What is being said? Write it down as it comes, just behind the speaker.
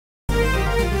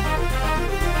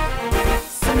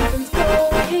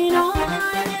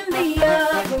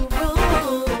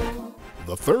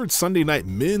third Sunday night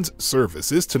men's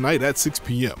service is tonight at 6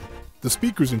 p.m. The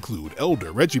speakers include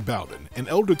Elder Reggie Bowden and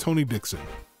Elder Tony Dixon.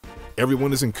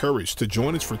 Everyone is encouraged to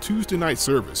join us for Tuesday night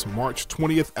service, March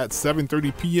 20th at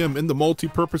 7:30 p.m. in the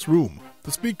multi-purpose room.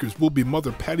 The speakers will be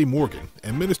Mother Patty Morgan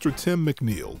and Minister Tim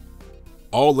McNeil.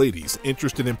 All ladies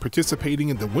interested in participating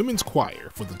in the women's choir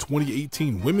for the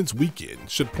 2018 Women's Weekend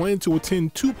should plan to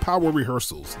attend 2 power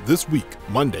rehearsals this week,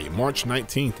 Monday, March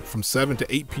 19th from 7 to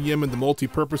 8 p.m. in the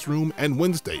multi-purpose room and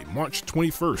Wednesday, March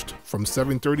 21st from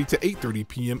 7:30 to 8:30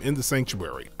 p.m. in the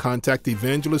sanctuary. Contact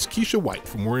Evangelist Keisha White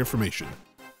for more information.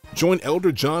 Join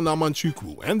Elder John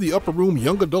Amanchukwu and the Upper Room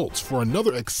Young Adults for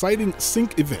another exciting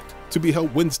Sync event to be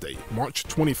held Wednesday, March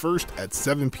 21st at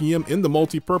 7 p.m. in the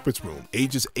multi-purpose room.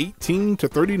 Ages 18 to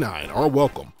 39 are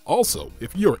welcome. Also,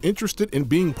 if you are interested in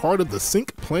being part of the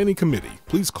Sync Planning Committee,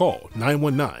 please call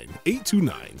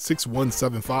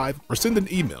 919-829-6175 or send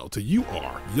an email to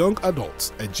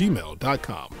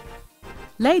uryoungadults@gmail.com.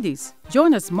 Ladies,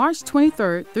 join us March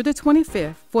 23rd through the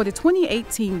 25th for the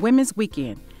 2018 Women's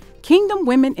Weekend. Kingdom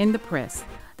Women in the Press.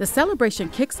 The celebration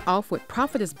kicks off with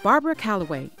Prophetess Barbara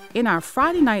Calloway in our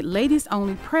Friday night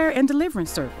ladies-only prayer and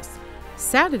deliverance service.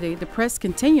 Saturday, the press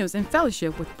continues in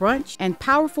fellowship with brunch and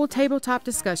powerful tabletop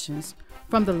discussions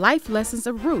from the life lessons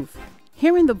of Ruth,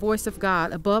 hearing the voice of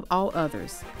God above all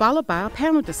others, followed by a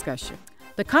panel discussion.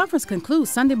 The conference concludes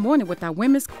Sunday morning with our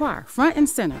women's choir front and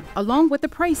center, along with the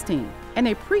praise team, and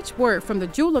a preach word from the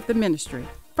jewel of the ministry,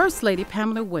 First Lady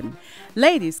Pamela Wooden.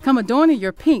 Ladies, come adorn in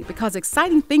your pink because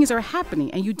exciting things are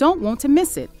happening and you don't want to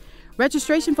miss it.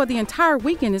 Registration for the entire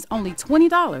weekend is only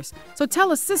 $20, so tell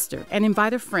a sister and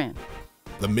invite a friend.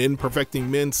 The Men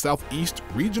Perfecting Men Southeast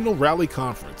Regional Rally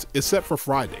Conference is set for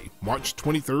Friday, March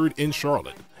 23rd in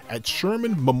Charlotte at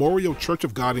Sherman Memorial Church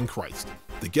of God in Christ.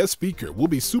 The guest speaker will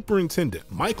be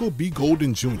Superintendent Michael B.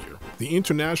 Golden Jr., the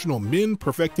International Men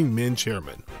Perfecting Men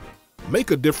Chairman.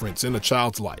 Make a difference in a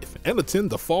child's life and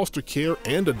attend the Foster Care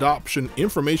and Adoption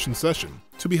Information Session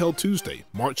to be held Tuesday,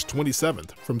 March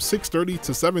 27th from 6:30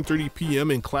 to 7:30 p.m.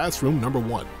 in classroom number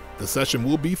 1. The session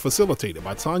will be facilitated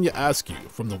by Tanya Askew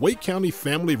from the Wake County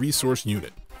Family Resource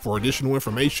Unit. For additional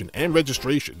information and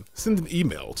registration, send an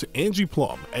email to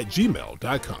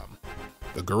angieplum@gmail.com.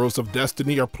 The Girls of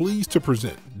Destiny are pleased to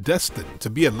present Destined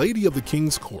to be a Lady of the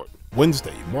King's Court,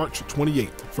 Wednesday, March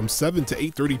 28th from 7 to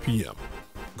 8:30 p.m.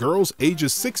 Girls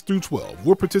ages 6 through 12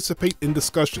 will participate in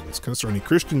discussions concerning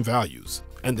Christian values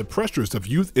and the pressures of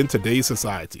youth in today's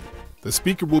society. The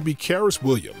speaker will be Karis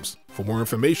Williams. For more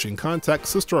information, contact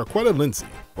Sister Aquetta Lindsay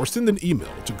or send an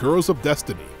email to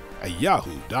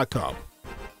girlsofdestiny@yahoo.com.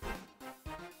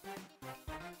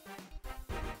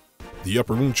 The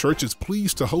Upper Room Church is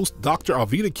pleased to host Dr.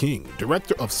 Alveda King,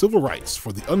 Director of Civil Rights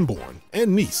for the Unborn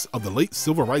and niece of the late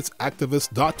civil rights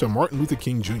activist Dr. Martin Luther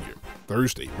King Jr.,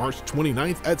 Thursday, March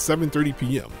 29th at 7:30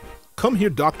 p.m. Come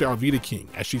hear Dr. Alveda King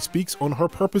as she speaks on her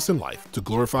purpose in life to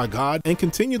glorify God and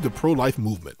continue the pro-life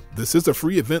movement. This is a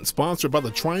free event sponsored by the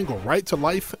Triangle Right to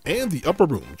Life and the Upper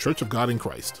Room Church of God in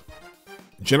Christ.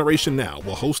 Generation Now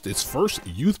will host its first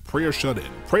youth prayer shut-in,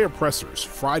 Prayer Pressers,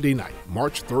 Friday night,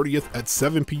 March 30th at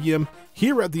 7 p.m.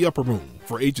 here at the Upper Room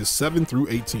for ages 7 through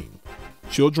 18.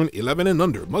 Children 11 and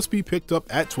under must be picked up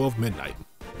at 12 midnight.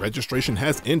 Registration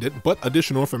has ended, but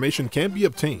additional information can be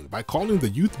obtained by calling the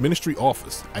Youth Ministry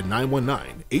Office at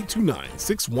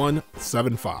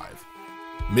 919-829-6175.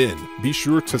 Men, be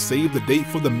sure to save the date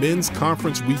for the Men's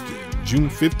Conference Weekend,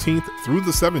 June 15th through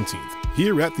the 17th,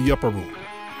 here at the Upper Room.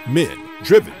 Men,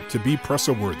 driven to be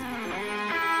presser-worthy.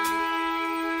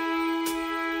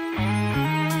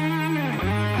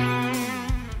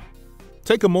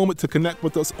 Take a moment to connect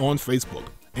with us on Facebook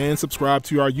and subscribe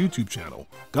to our YouTube channel,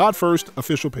 God First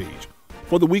Official Page,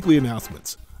 for the weekly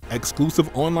announcements, exclusive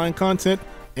online content,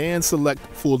 and select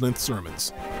full-length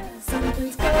sermons.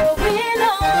 Something's going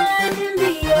on in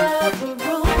the upper room.